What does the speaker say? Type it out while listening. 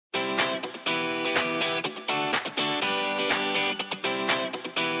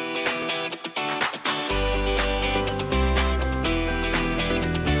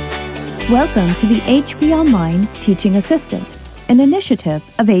Welcome to the HP Online Teaching Assistant, an initiative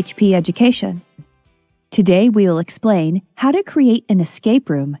of HP Education. Today we will explain how to create an escape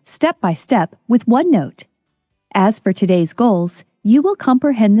room step by step with OneNote. As for today's goals, you will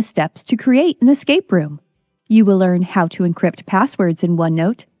comprehend the steps to create an escape room. You will learn how to encrypt passwords in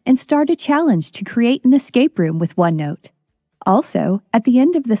OneNote and start a challenge to create an escape room with OneNote. Also, at the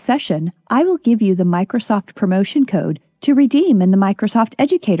end of the session, I will give you the Microsoft promotion code to redeem in the Microsoft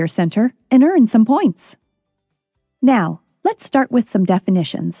Educator Center and earn some points. Now, let's start with some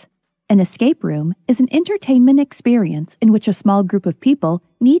definitions. An escape room is an entertainment experience in which a small group of people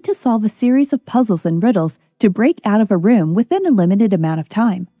need to solve a series of puzzles and riddles to break out of a room within a limited amount of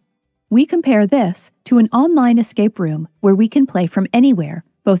time. We compare this to an online escape room where we can play from anywhere,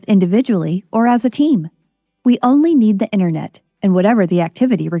 both individually or as a team. We only need the internet and whatever the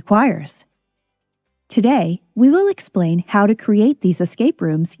activity requires. Today, we will explain how to create these escape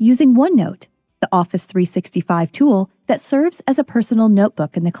rooms using OneNote, the Office 365 tool that serves as a personal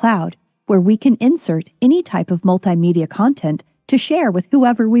notebook in the cloud, where we can insert any type of multimedia content to share with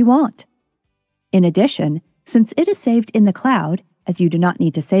whoever we want. In addition, since it is saved in the cloud, as you do not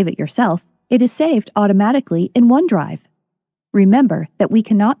need to save it yourself, it is saved automatically in OneDrive. Remember that we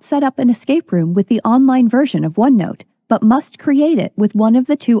cannot set up an escape room with the online version of OneNote, but must create it with one of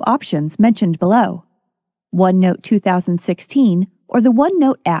the two options mentioned below: OneNote 2016 or the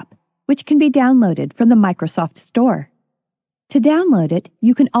OneNote app, which can be downloaded from the Microsoft Store. To download it,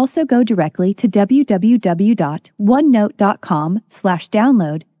 you can also go directly to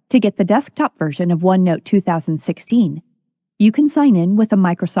www.onenote.com/download to get the desktop version of OneNote 2016. You can sign in with a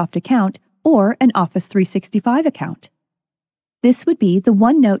Microsoft account or an Office 365 account. This would be the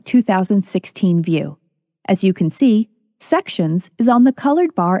OneNote 2016 view. As you can see, Sections is on the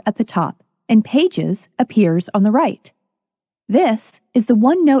colored bar at the top, and Pages appears on the right. This is the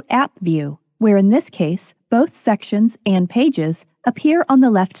OneNote app view, where in this case, both Sections and Pages appear on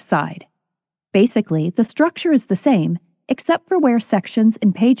the left side. Basically, the structure is the same, except for where Sections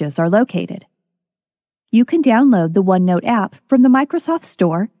and Pages are located. You can download the OneNote app from the Microsoft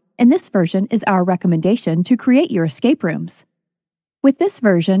Store, and this version is our recommendation to create your escape rooms. With this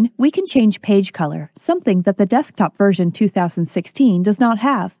version, we can change page color, something that the desktop version 2016 does not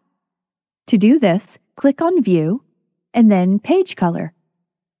have. To do this, click on View, and then Page Color.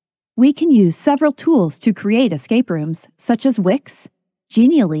 We can use several tools to create escape rooms, such as Wix,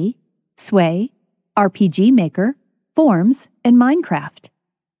 Genially, Sway, RPG Maker, Forms, and Minecraft.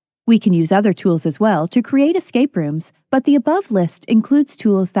 We can use other tools as well to create escape rooms, but the above list includes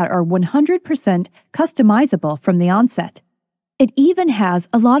tools that are 100% customizable from the onset. It even has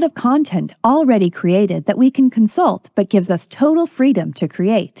a lot of content already created that we can consult but gives us total freedom to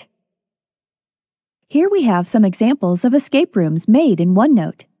create. Here we have some examples of escape rooms made in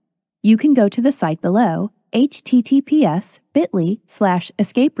OneNote. You can go to the site below,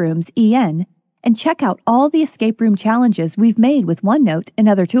 https://escaperoomsen, and check out all the escape room challenges we've made with OneNote and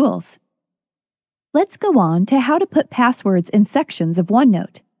other tools. Let's go on to how to put passwords in sections of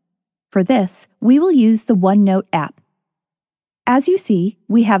OneNote. For this, we will use the OneNote app. As you see,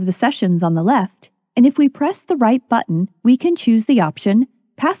 we have the sessions on the left, and if we press the right button, we can choose the option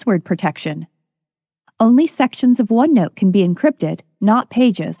Password Protection. Only sections of OneNote can be encrypted, not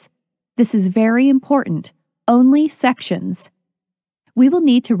pages. This is very important. Only sections. We will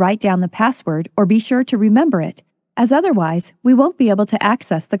need to write down the password or be sure to remember it, as otherwise we won't be able to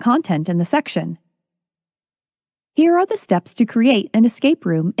access the content in the section. Here are the steps to create an escape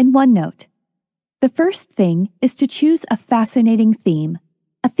room in OneNote. The first thing is to choose a fascinating theme,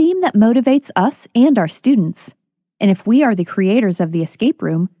 a theme that motivates us and our students. And if we are the creators of the escape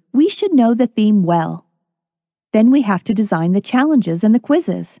room, we should know the theme well. Then we have to design the challenges and the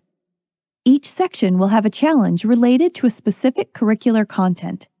quizzes. Each section will have a challenge related to a specific curricular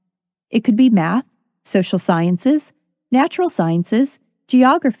content. It could be math, social sciences, natural sciences,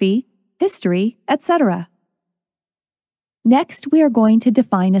 geography, history, etc. Next, we are going to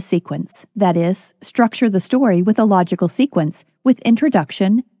define a sequence, that is, structure the story with a logical sequence with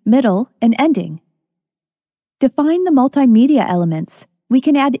introduction, middle, and ending. Define the multimedia elements. We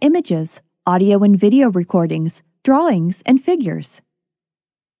can add images, audio and video recordings, drawings, and figures.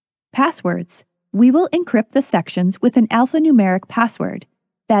 Passwords. We will encrypt the sections with an alphanumeric password,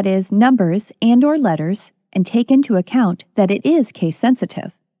 that is, numbers and/or letters, and take into account that it is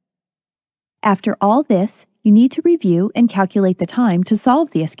case-sensitive. After all this, you need to review and calculate the time to solve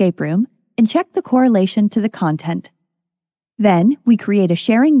the escape room and check the correlation to the content. Then, we create a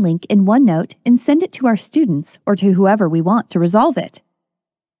sharing link in OneNote and send it to our students or to whoever we want to resolve it.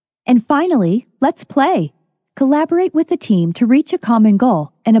 And finally, let's play. Collaborate with the team to reach a common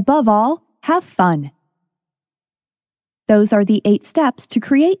goal, and above all, have fun. Those are the 8 steps to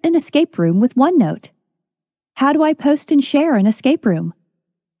create an escape room with OneNote. How do I post and share an escape room?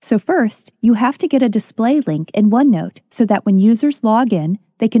 So first, you have to get a display link in OneNote so that when users log in,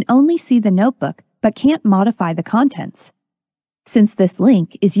 they can only see the notebook but can't modify the contents. Since this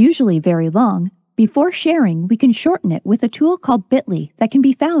link is usually very long, before sharing, we can shorten it with a tool called Bitly that can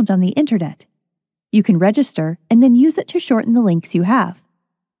be found on the internet. You can register and then use it to shorten the links you have.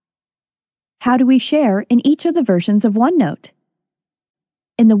 How do we share in each of the versions of OneNote?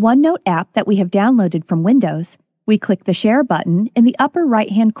 In the OneNote app that we have downloaded from Windows, we click the Share button in the upper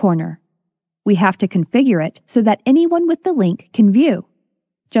right-hand corner. We have to configure it so that anyone with the link can view.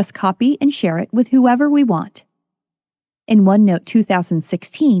 Just copy and share it with whoever we want. In OneNote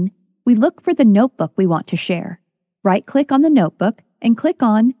 2016, we look for the notebook we want to share. Right-click on the notebook and click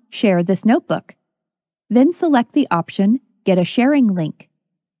on Share this notebook. Then select the option Get a sharing link.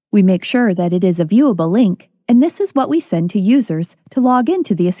 We make sure that it is a viewable link, and this is what we send to users to log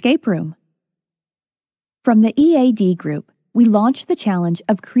into the escape room. From the EAD group, we launched the challenge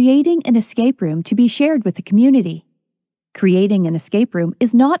of creating an escape room to be shared with the community. Creating an escape room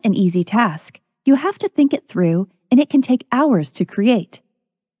is not an easy task. You have to think it through, and it can take hours to create.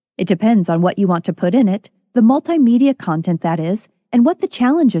 It depends on what you want to put in it, the multimedia content that is, and what the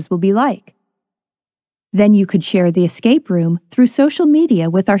challenges will be like. Then you could share the escape room through social media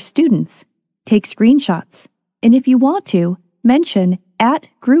with our students, take screenshots, and if you want to, mention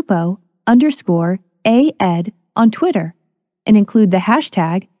 @grupo_AED on Twitter, and include the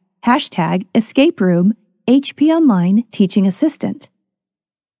hashtag #EscapeRoomHPOnline Teaching Assistant.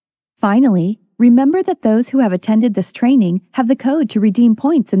 Finally, remember that those who have attended this training have the code to redeem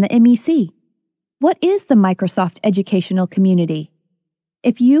points in the MEC. What is the Microsoft Educational Community?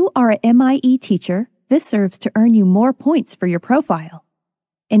 If you are a MIE teacher, this serves to earn you more points for your profile.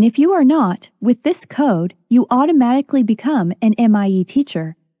 And if you are not, with this code, you automatically become an MIE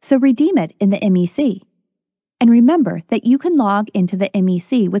teacher, so redeem it in the MEC. And remember that you can log into the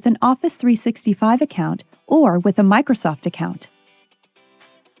MEC with an Office 365 account or with a Microsoft account.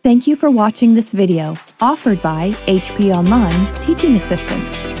 Thank you for watching this video offered by HP Online Teaching Assistant,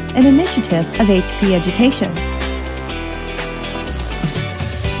 an initiative of HP Education.